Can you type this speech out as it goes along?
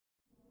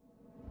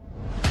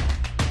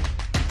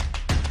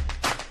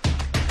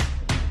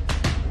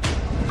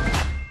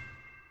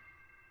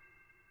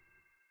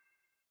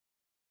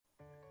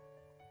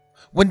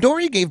When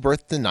Dory gave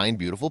birth to 9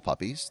 beautiful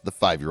puppies, the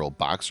 5-year-old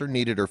boxer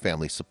needed her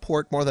family's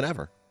support more than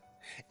ever.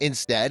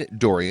 Instead,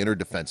 Dory and her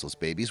defenseless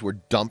babies were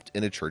dumped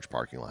in a church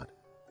parking lot.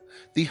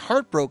 The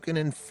heartbroken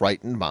and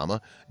frightened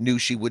mama knew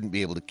she wouldn't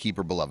be able to keep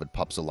her beloved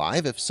pups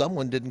alive if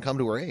someone didn't come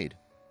to her aid.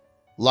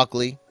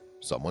 Luckily,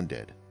 someone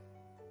did.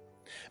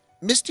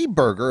 Misty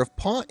Berger of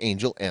Paw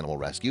Angel Animal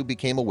Rescue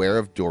became aware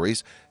of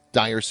Dory's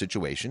dire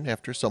situation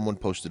after someone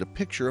posted a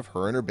picture of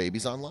her and her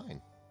babies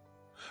online.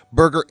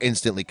 Berger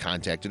instantly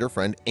contacted her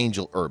friend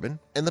Angel Urban,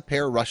 and the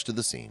pair rushed to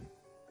the scene.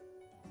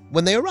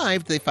 When they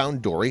arrived, they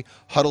found Dory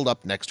huddled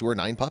up next to her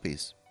 9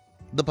 puppies.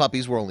 The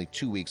puppies were only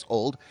 2 weeks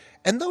old,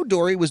 and though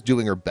Dory was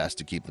doing her best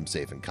to keep them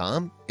safe and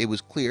calm, it was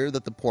clear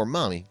that the poor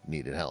mommy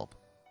needed help.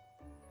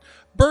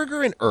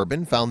 Berger and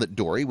Urban found that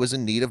Dory was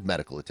in need of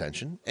medical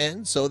attention,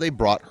 and so they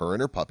brought her and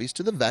her puppies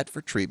to the vet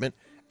for treatment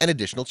and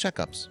additional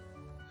checkups.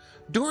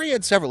 Dory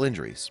had several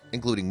injuries,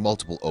 including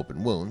multiple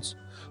open wounds,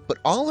 but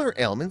all her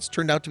ailments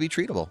turned out to be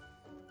treatable.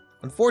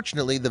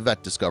 Unfortunately, the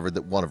vet discovered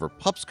that one of her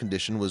pup's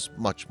condition was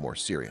much more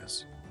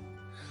serious.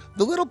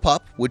 The little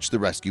pup, which the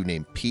rescue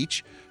named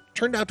Peach,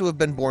 turned out to have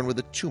been born with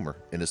a tumor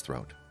in his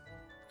throat.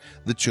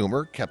 The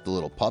tumor kept the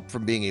little pup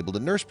from being able to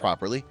nurse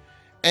properly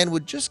and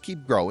would just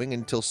keep growing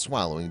until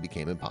swallowing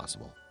became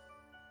impossible.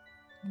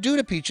 Due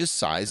to Peach's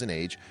size and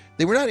age,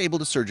 they were not able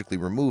to surgically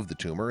remove the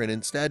tumor and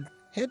instead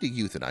had to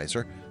euthanize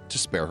her to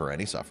spare her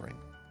any suffering.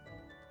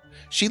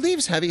 She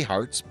leaves heavy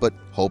hearts but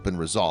hope and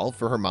resolve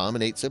for her mom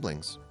and 8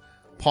 siblings.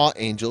 Paw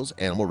Angels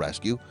Animal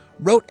Rescue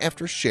wrote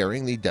after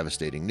sharing the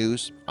devastating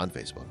news on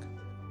Facebook.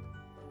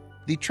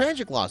 The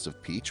tragic loss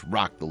of Peach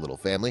rocked the little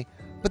family,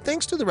 but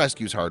thanks to the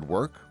rescue's hard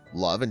work,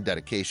 love, and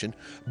dedication,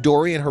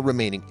 Dory and her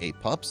remaining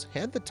 8 pups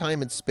had the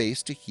time and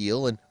space to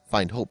heal and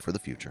find hope for the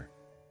future.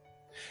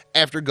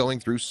 After going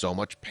through so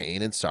much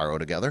pain and sorrow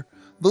together,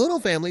 the little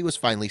family was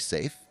finally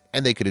safe,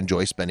 and they could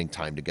enjoy spending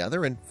time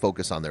together and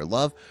focus on their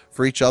love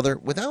for each other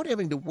without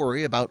having to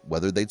worry about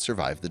whether they'd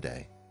survive the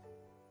day.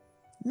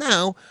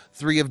 Now,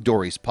 3 of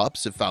Dory's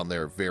pups have found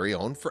their very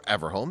own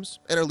forever homes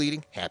and are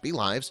leading happy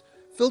lives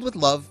filled with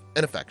love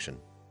and affection.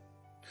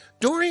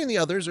 Dory and the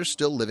others are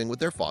still living with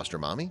their foster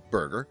mommy,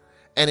 Berger,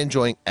 and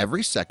enjoying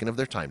every second of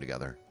their time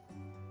together.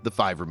 The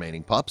 5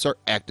 remaining pups are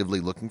actively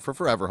looking for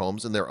forever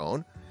homes in their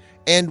own,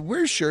 and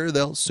we're sure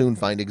they'll soon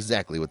find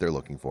exactly what they're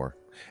looking for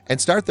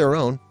and start their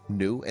own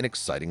new and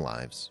exciting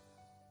lives.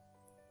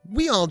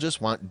 We all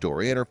just want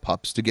Dory and her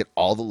pups to get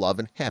all the love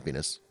and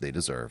happiness they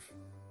deserve.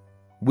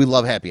 We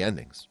love happy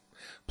endings.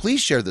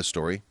 Please share this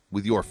story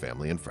with your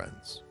family and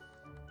friends.